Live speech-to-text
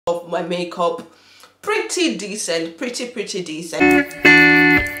my makeup pretty decent, pretty decent.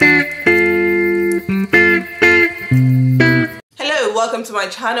 Hello, welcome to my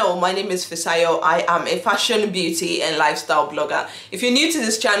channel. My name is Fisayo. I am a fashion, beauty and lifestyle blogger. If you're new to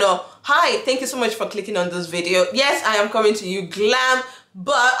this channel, hi, thank you so much for clicking on this video. Yes, I am coming to you glam,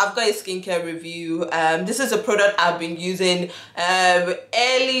 but I've got a skincare review. This is a product I've been using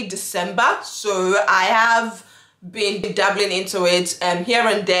early December, so I have been dabbling into it here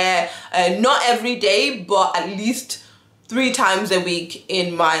and there, not every day, but at least 3 times a week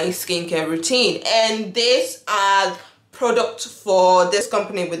in my skincare routine. And these are products for this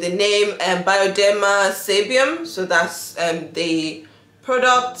company with the name Bioderma Hydrabio. So that's the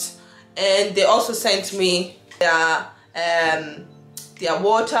product, and they also sent me their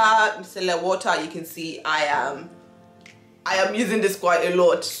water, micellar water. You can see I am using this quite a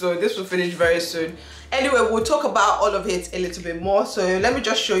lot, so this will finish very soon. Anyway, we'll talk about all of it a little bit more. So let me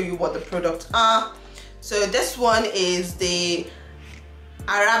just show you what the products are. So this one is the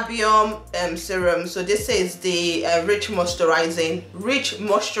Hydrabio serum. So this is the rich moisturizing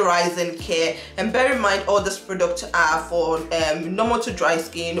care, and bear in mind all these products are for normal to dry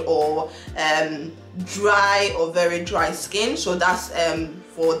skin or dry or very dry skin. So that's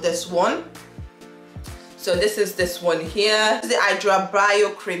for this one. So this is this one here. This is the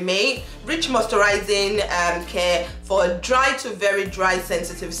Hydrabio Creme, rich moisturizing care for dry to very dry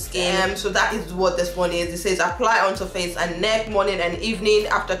sensitive skin. So that is what this one is. It says apply onto face and neck morning and evening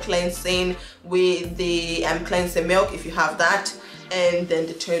after cleansing with the cleansing milk if you have that, and then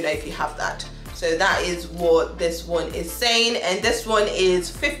the toner if you have that. So that is what this one is saying, and this one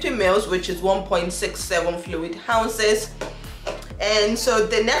is 50 ml, which is 1.67 fluid ounces. And so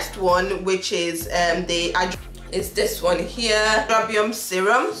the next one, which is is this one here, Hydrabio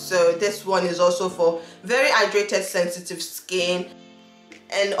serum. So this one is also for very hydrated sensitive skin,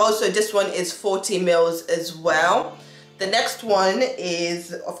 and also this one is 40 ml as well. The next one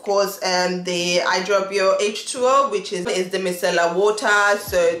is, of course, the Hydrabio H2O, which is the micellar water.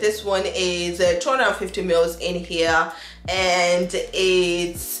 So this one is 250 ml in here, and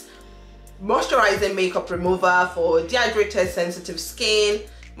it's moisturizing makeup remover for dehydrated sensitive skin.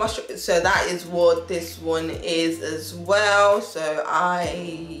 So that is what this one is as well. So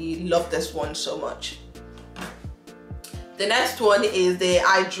I love this one so much. The next one is the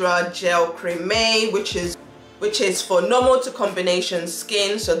Hydra Gel Creme, which is for normal to combination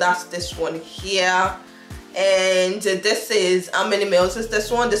skin. So that's this one here. And this is, how many mils is this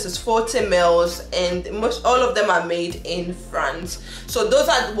one? This is 40 mils, and all of them are made in France. So those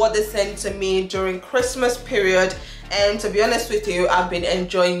are what they sent to me during Christmas period, and to be honest with you, I've been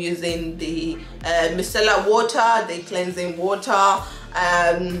enjoying using the micellar water, the cleansing water,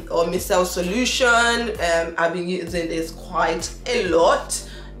 or micellar solution. I've been using this quite a lot,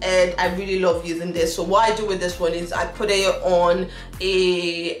 and I really love using this. So what I do with this one is I put it on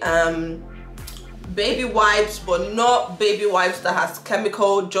a baby wipes, but not baby wipes that has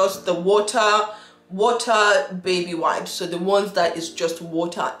chemical, just the water baby wipes, so the ones that is just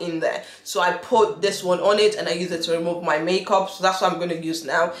water in there. So I put this one on it and I use it to remove my makeup. So that's what I'm going to use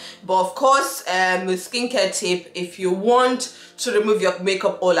now. But of course, with skincare tip, if you want to remove your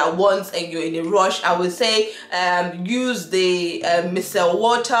makeup all at once and you're in a rush, I would say use the micellar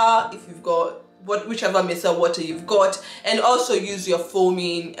water if you've got whichever micellar water you've got, and also use your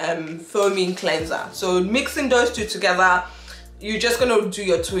foaming cleanser. So mixing those two together, you're just gonna do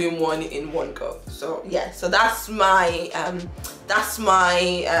your 2-in-1 in one go. So yeah, so that's my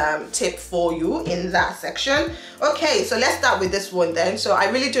tip for you in that section. Okay, so let's start with this one then. So I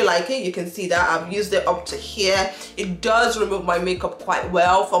really do like it. You can see that I've used it up to here. It does remove my makeup quite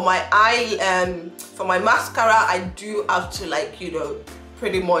well. For my eye, for my mascara, I do have to, like, you know,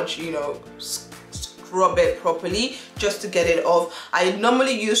 pretty much, you know, scrub it properly just to get it off. I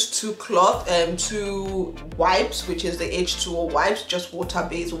normally use two wipes, which is the H2O wipes, just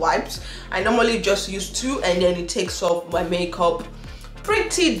water-based wipes. I normally just use 2, and then it takes off my makeup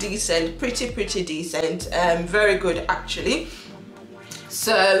pretty decent, pretty decent, very good actually.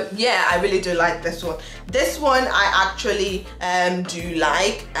 So yeah, I really do like this one. This one I actually do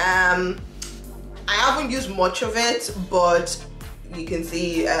like. I haven't used much of it, but you can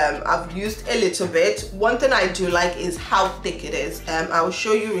see I've used a little bit. One thing I do like is how thick it is. I will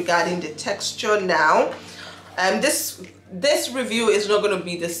show you regarding the texture now. This review is not going to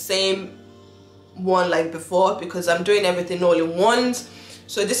be the same one like before because I'm doing everything all in ones.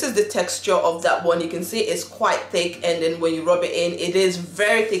 So this is the texture of that one. You can see it's quite thick, and then when you rub it in, it is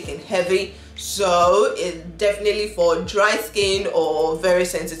very thick and heavy. So it's definitely for dry skin or very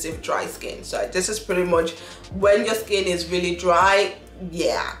sensitive dry skin. So this is pretty much when your skin is really dry,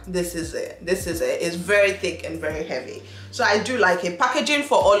 yeah, this is it. It's very thick and very heavy, so I do like it. Packaging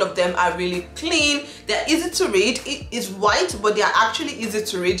for all of them are really clean. They're easy to read. It is white, but they are actually easy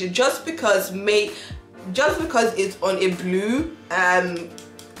to read just because it's on a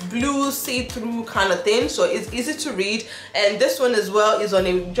blue see-through kind of thing, so it's easy to read. And this one as well is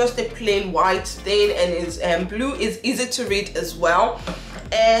on just a plain white thing, and it's blue, is easy to read as well.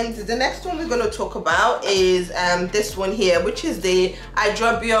 And the next one we're going to talk about is this one here, which is the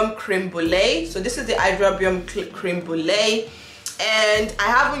Hydrabium Creme Brulee. So this is the Hydrabium Creme Brulee, and I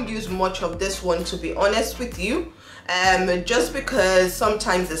haven't used much of this one, to be honest with you, just because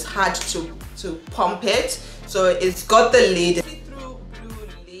sometimes it's hard to pump it. So it's got the lid, see-through blue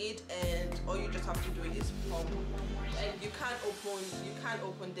lid, and all you just have to do is pump. And you can't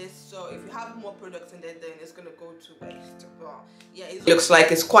open this, so if you have more products in there, then it's gonna go to waste. But yeah, it looks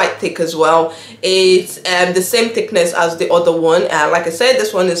like it's quite thick as well. It's the same thickness as the other one. Like I said,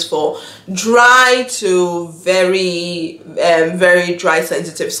 this one is for dry to very very dry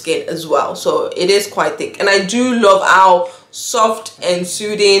sensitive skin as well, so it is quite thick. And I do love how soft and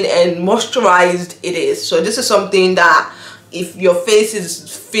soothing and moisturized it is. So this is something that if your face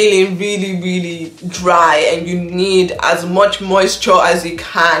is feeling really dry and you need as much moisture as you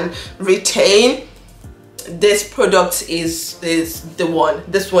can retain, this product is the one.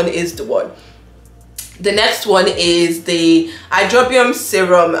 This one is the one. The next one is the Hydrabium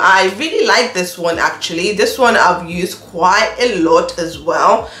Serum. I really like this one actually. This one I've used quite a lot as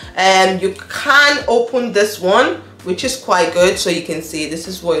well. And you can open this one, which is quite good. So you can see this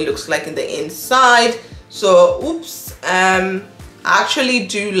is what it looks like in the inside. So oops, I actually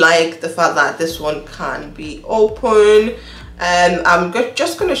do like the fact that this one can be open. I'm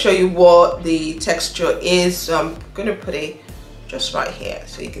just going to show you what the texture is. So I'm going to put it just right here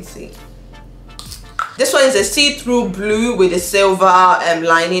so you can see. This one is a see-through blue with a silver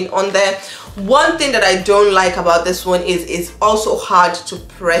lining on there. One thing that I don't like about this one is it's also hard to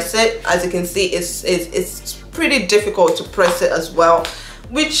press it. As you can see, it's pretty difficult to press it as well,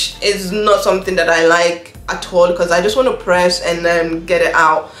 which is not something that I like at all, because I just want to press and then get it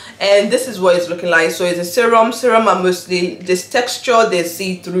out. And this is what it's looking like. So it's a serum. Serum are mostly this texture, they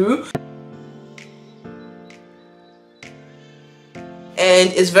see through.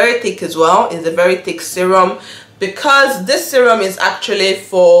 And it's very thick as well. It's a very thick serum, because this serum is actually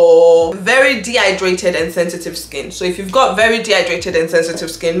for very dehydrated and sensitive skin. So if you've got very dehydrated and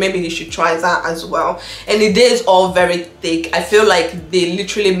sensitive skin, maybe you should try that as well. And it is all very thick. I feel like they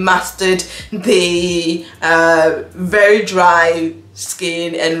literally mastered the very dry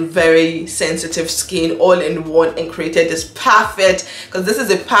skin and very sensitive skin all in one and created this perfect, because this is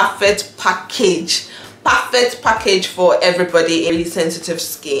a perfect package for everybody, really sensitive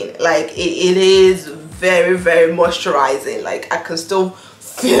skin. Like it is very moisturizing. Like I can still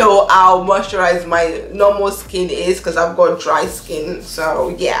feel how moisturized my normal skin is, because I've got dry skin.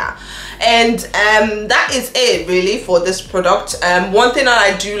 So yeah, and that is it really for this product. One thing that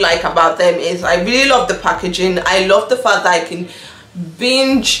I do like about them is I really love the packaging. I love the fact that I can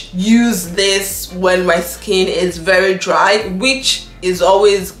binge use this when my skin is very dry, which is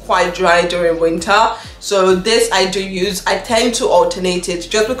always quite dry during winter. So this I do use. I tend to alternate it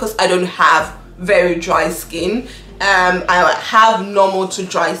just because I don't have very dry skin. I have normal to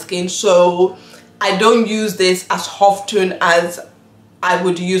dry skin, so I don't use this as often as I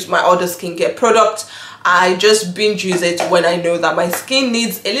would use my other skincare product. I just binge use it when I know that my skin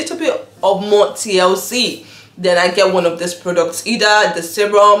needs a little bit of more TLC. Then I get one of these products, either the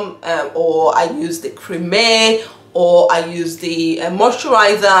serum or I use the creme, or I use the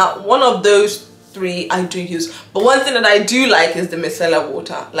moisturizer. One of those three I do use. But one thing that I do like is the micellar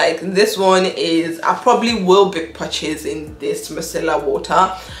water. Like this one is, I probably will be purchasing this micellar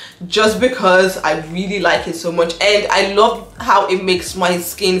water just because I really like it so much. And I love how it makes my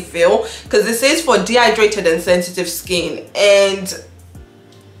skin feel, because it says for dehydrated and sensitive skin, and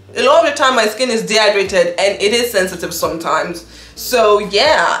a lot of the time my skin is dehydrated and it is sensitive sometimes. So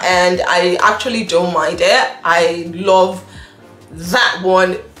yeah, and I actually don't mind it. I love that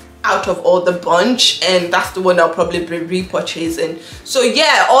one out of all the bunch, and that's the one I'll probably be repurchasing. So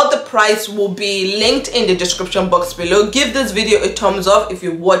yeah, all the price will be linked in the description box below. Give this video a thumbs up if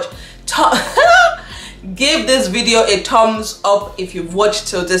you watch give this video a thumbs up if you've watched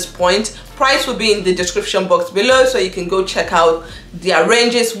till this point. Price will be in the description box below, so you can go check out their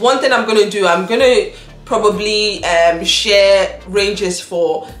ranges. One thing I'm going to do, I'm going to probably share ranges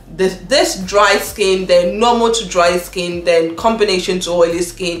for this dry skin, then normal to dry skin, then combination to oily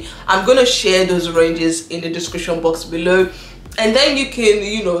skin. I'm going to share those ranges in the description box below, and then you can,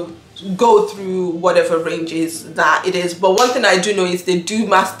 you know, go through whatever ranges that it is. But one thing I do know is they do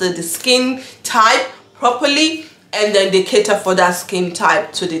master the skin type properly, and then they cater for that skin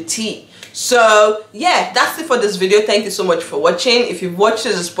type to the T. So yeah, that's it for this video. Thank you so much for watching. If you've watched to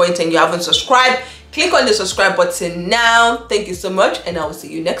this point and you haven't subscribed, click on the subscribe button now. Thank you so much, and I will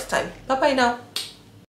see you next time. Bye bye now.